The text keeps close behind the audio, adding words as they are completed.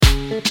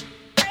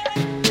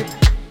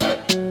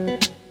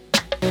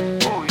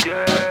Oh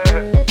yeah.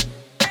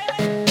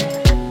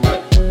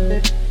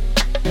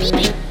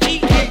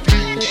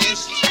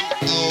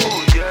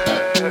 Oh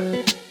yeah.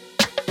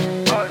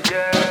 Oh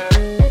yeah.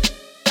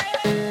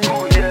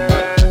 Oh yeah.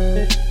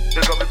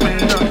 They got me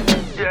feeling up.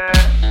 Yeah.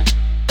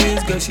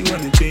 This girl, she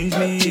wanna change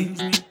me.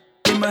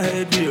 In my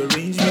head,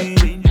 rearrange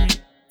me.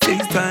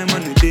 FaceTime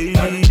on the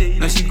daily.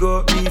 Now she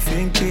got me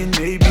thinking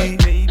maybe,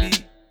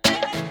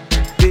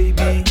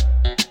 baby,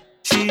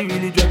 she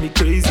really drive me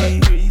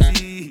crazy.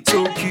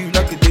 So cute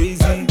like a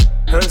daisy.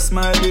 Her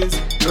smile is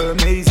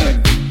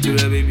amazing. To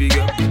that baby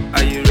girl,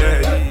 are you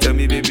ready? Tell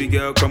me, baby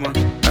girl, come on.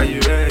 Are you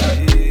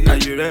ready? Are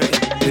you ready?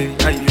 Baby,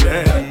 are you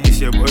ready? It's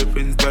your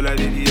boyfriend's dollar,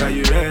 baby. Are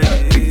you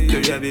ready?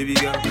 Tell that baby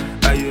girl,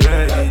 are you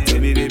ready? Tell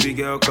me, baby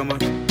girl, come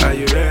on. Are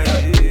you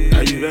ready?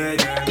 Are you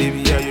ready?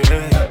 Baby, are you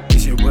ready?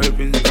 It's your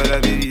boyfriend's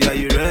dollar, baby. Are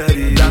you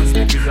ready? Dance,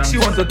 make you dance. She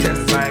want to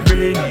test my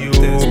brain,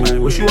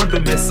 yo. She want to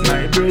mess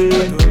my brain.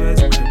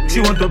 She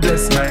want to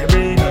bless my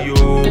brain,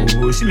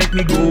 yo. She make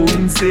me go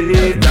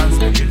insane. Dance,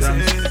 make you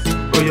dance.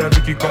 Oh yeah,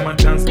 Vicky, come and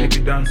dance, make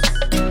you dance.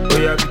 Oh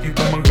yeah, Vicky,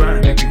 come and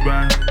grind, make you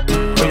grind.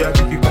 Oh yeah,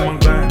 Vicky, come and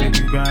grind, make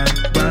you grind.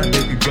 Grind,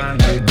 make you grind,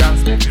 make you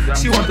dance, make you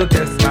dance. She want to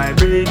test my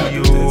brain,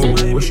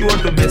 yo. She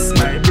want to mess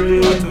my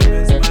brain.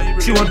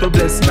 She want to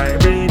bless my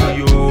brain,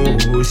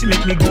 yo. She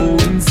make me go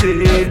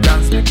insane.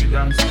 Dance, make you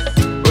dance.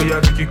 Oh yeah,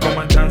 Vicky, come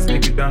and dance,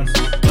 make you dance.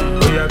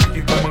 Oh yeah,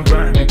 Vicky, come and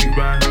grind, make you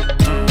grind.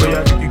 Oh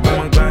yeah, Vicky, come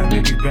and grind,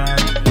 make you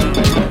grind.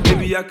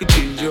 Baby, I could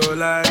change your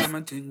life.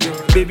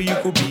 Baby, you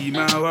could be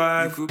my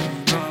wife.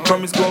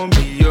 Promise gon'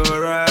 be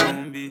alright.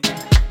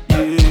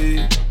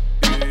 Yeah.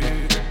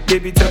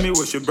 Baby, tell me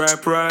what's your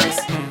bride price.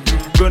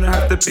 Gonna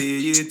have to pay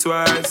it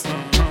twice,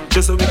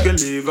 just so we can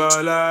live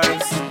our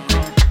lives.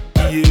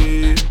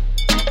 Yeah.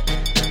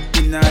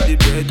 Inna the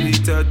bed we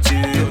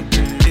touching,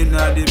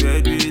 inna the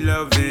bed we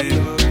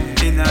loving,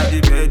 inna the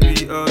bed we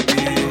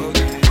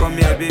hugging. Come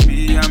here,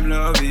 baby, I'm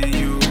loving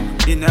you.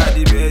 Inna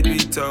the bed we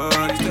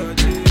touch,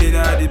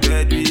 inna the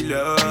bed we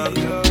love,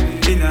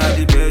 inna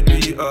the bed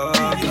we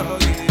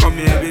hug. Come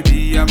here,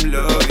 baby, I'm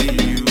loving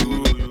you.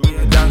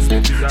 Dance,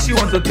 dance. She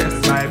want to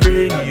test my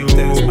brain,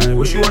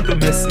 yo. She want to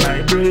mess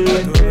my brain.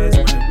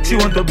 She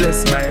want to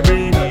bless my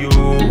brain,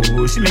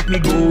 yo. She make me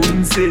go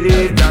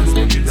insane. Dance,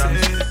 make you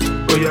dance.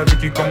 Oh yeah,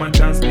 Vicky, come and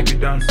dance, make you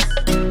dance.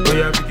 Oh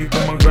yeah, Vicky,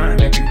 come and grind,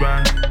 make you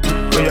grind.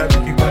 Oh yeah,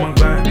 Vicky, come and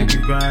grind, make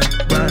you grind.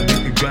 Grind,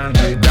 make you grind,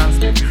 make you dance,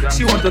 make you dance.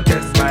 She want to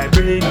test my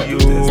brain,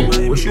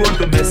 yo. She want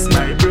to mess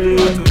my brain.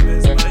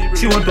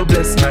 She want to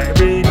bless my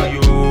brain,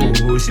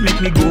 yo. She make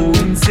me go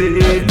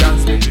insane.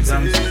 Dance, make you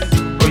dance.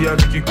 Oh yeah,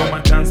 Vicky, come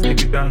and dance,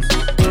 make you dance.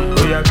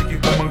 Oh yeah, Vicky,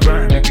 come and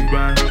grind, make you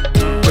grind.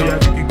 Oh yeah,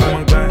 Vicky, come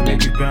and grind,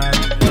 make you grind.